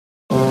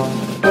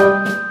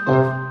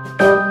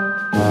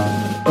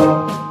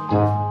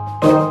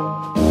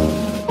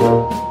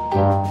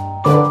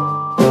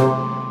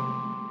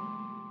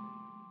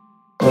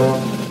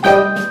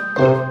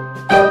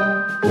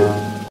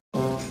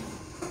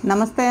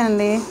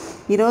అండి.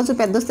 ఈరోజు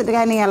పెద్ద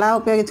ఉసిరికాయని ఎలా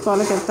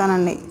ఉపయోగించుకోవాలో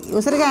చెప్తానండి.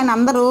 ఉసిరికాయని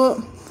అందరూ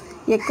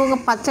ఎక్కువగా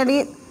పచ్చడి,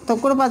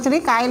 తొక్కుడు పచ్చడి,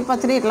 కాయల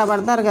పచ్చడి ఇట్లా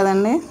పడతారు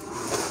కదండి.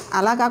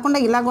 అలా కాకుండా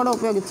ఇలా కూడా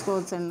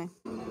ఉపయోగించుకోవచ్చండి.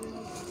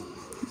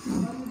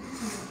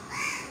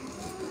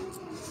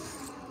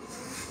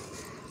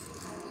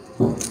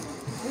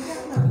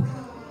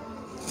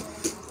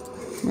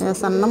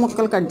 సన్న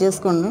ముక్కలు కట్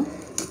చేసుకోండి.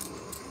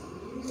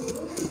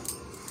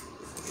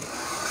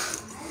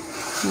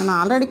 నేను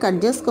ఆల్రెడీ కట్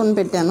చేసుకొని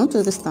పెట్టాను,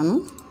 చూపిస్తాను.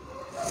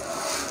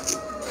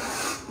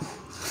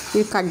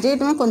 ఇవి కట్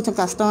చేయటమే కొంచెం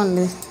కష్టం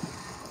అండి,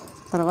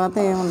 తర్వాత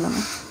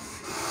ఏముండదు.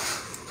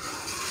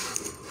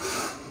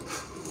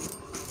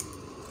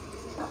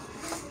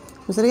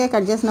 ఉసిరిగా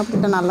కట్ చేసినప్పుడు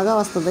ఇట్లా నల్లగా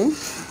వస్తుంది.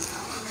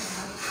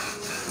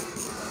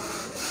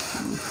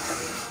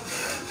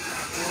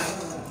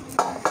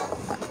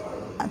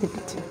 అది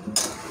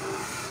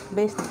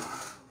బేస్ట్.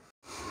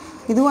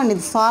 ఇదిగోండి,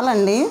 ఇది సాల్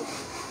అండి.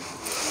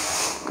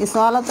 ఈ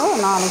సోలతో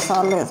 4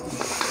 సార్లు వేస్తాం.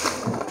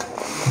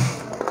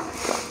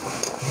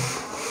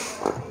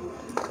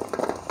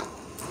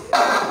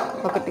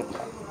 ఒకటి,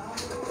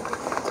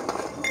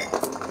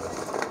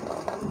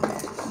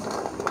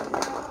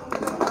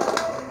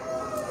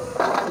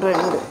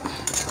 రెండు,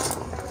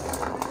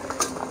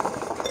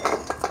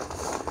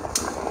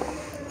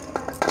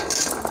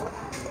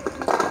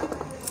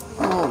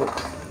 మూడు,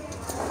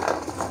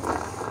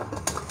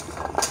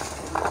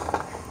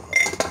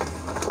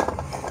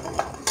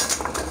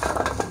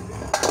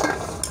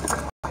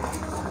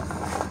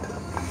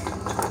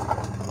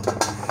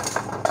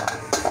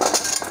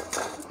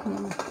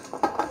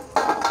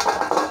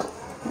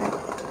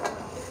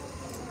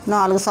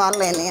 4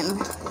 సార్లు అయినాయండి.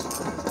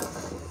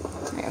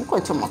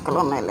 కొంచెం మొక్కలు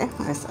ఉన్నాయిలే,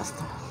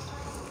 వేసేస్తాం.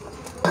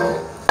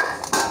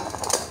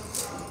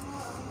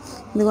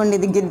 ఇదిగోండి,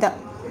 ఇది గిద్ద.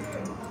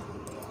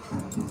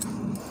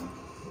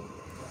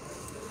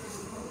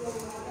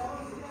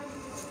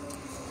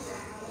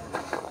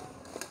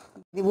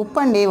 ఇది ఉప్పు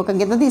అండి. ఒక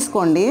గిద్ద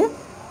తీసుకోండి.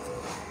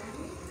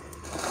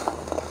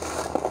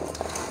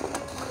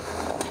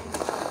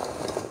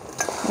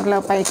 ఇట్లా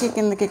పైకి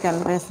కిందకి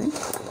కలిపేసి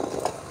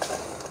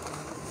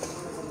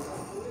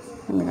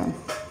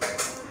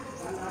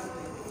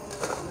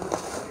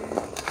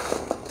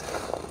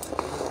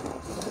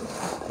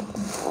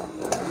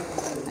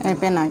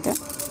అయిపోయినాక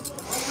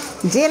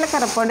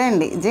జీలకర్ర పొడి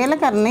అండి.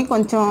 జీలకర్రని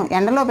కొంచెం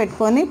ఎండలో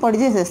పెట్టుకొని పొడి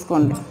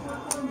చేసేసుకోండి.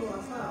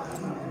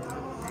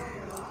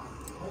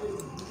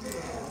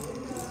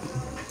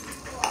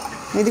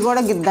 ఇది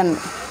కూడా గిద్దండి.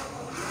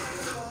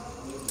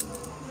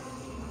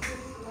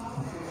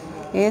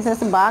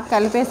 వేసేసి బాగా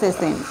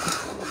కలిపేసేసేయండి.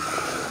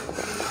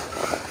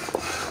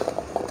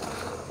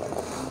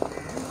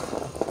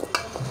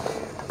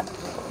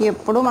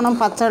 ఎప్పుడు మనం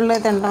పచ్చళ్ళు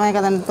తింటామే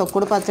కదండి.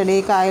 తొక్కుడు పచ్చడి,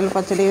 కాయల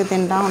పచ్చడి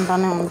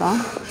ఉంటానే ఉంటాం.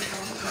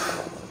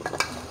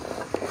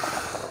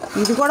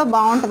 ఇది కూడా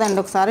బాగుంటుందండి,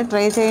 ఒకసారి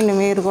ట్రై చేయండి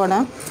మీరు కూడా.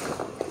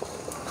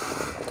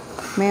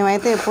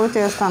 మేమైతే ఎప్పుడు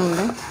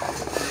చేస్తామండి.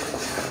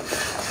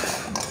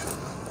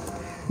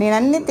 నేను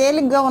అన్నీ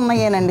తేలిగ్గా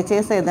ఉన్నాయేనండి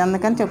చేసేది,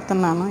 అందుకని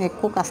చెప్తున్నాను.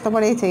 ఎక్కువ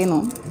కష్టపడే చేయను,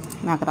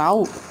 నాకు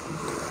రావు.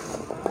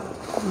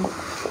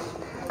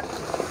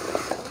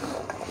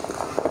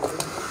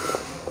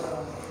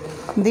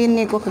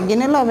 దీన్ని ఒక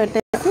గిన్నెలో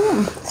పెట్టేసి,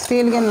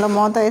 స్టీల్ గిన్నెలో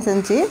మూత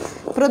వేసి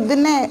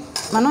ప్రొద్దున్నే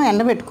మనం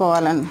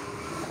ఎండబెట్టుకోవాలండి.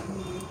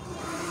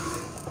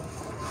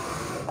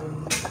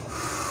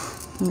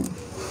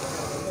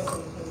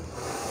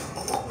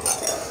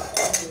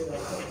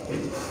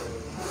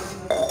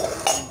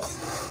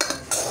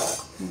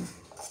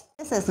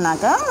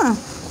 వేసేసినాక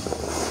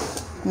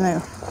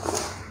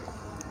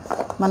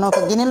మనం ఒక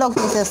గిన్నెలోకి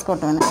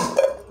తీసేసుకోవటం.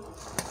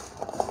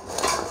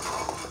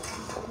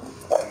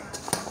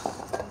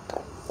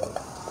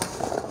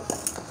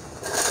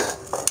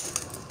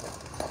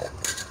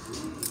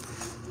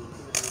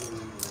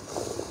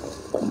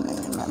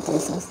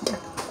 తీసేస్తాం.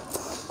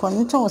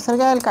 కొంచెం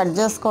ఉసిరికాయలు కట్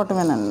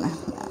చేసుకోవటమేనండి.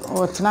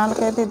 వచ్చిన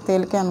వాళ్ళకైతే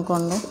తేలికే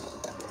అనుకోండి.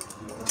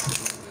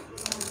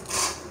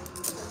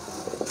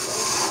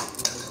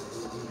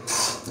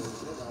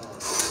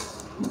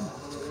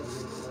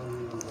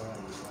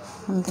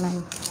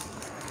 అంతేనండి.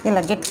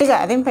 ఇలా గట్టిగా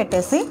అదేం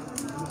పెట్టేసి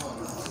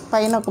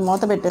పైన ఒక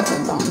మూత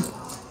పెట్టేసేద్దాం.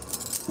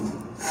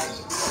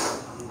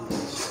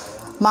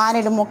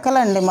 మారేడు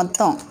ముక్కలండి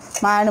మొత్తం.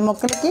 మారేడు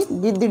ముక్కలకి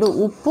గిద్దెడు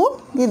ఉప్పు,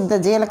 గిద్ద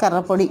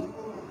జీలకర్ర పొడి.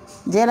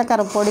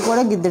 జీలకర్ర పొడి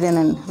కూడా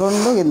గిద్దెడేనండి,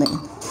 2 గిద్దెడు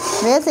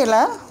వేసి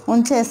ఇలా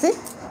ఉంచేసి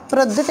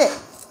ప్రొద్దుటే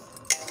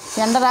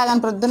ఎండ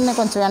రాగానే ప్రొద్దున్నే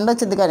కొంచెం ఎండ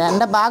వచ్చింది కదా,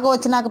 ఎండ బాగా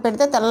వచ్చినాక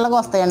పెడితే తెల్లగా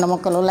వస్తాయి ఎండ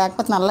ముక్కలు,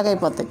 లేకపోతే నల్లగా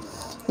అయిపోతాయి.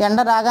 ఎండ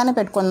రాగానే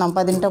పెట్టుకుందాం,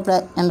 10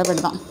 ఎండ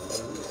పెడదాం.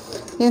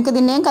 ఇంక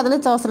దీన్ని ఏం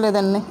కదిలించ అవసరం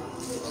లేదండి.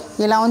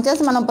 ఇలా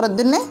ఉంచేసి మనం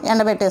ప్రొద్దున్నే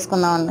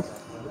ఎండబెట్టేసుకుందామండి.